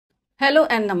Hello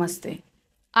and namaste.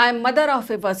 I am mother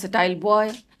of a versatile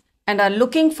boy and are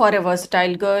looking for a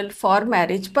versatile girl for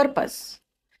marriage purpose.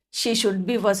 She should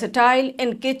be versatile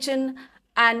in kitchen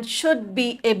and should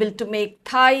be able to make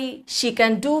Thai. She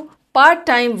can do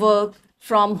part-time work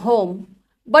from home.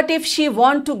 But if she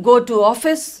want to go to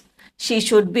office, she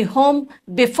should be home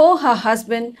before her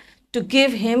husband to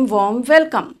give him warm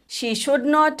welcome. She should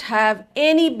not have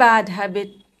any bad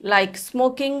habit like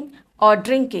smoking or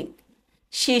drinking.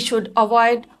 She should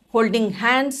avoid holding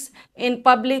hands in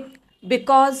public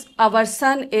because our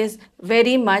son is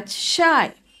very much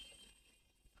shy.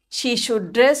 She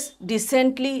should dress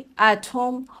decently at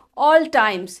home all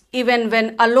times, even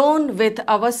when alone with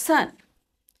our son.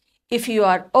 If you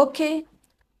are okay,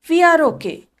 we are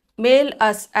okay. Mail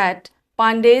us at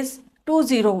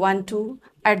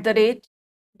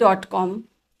pandes2012@com.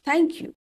 Thank you.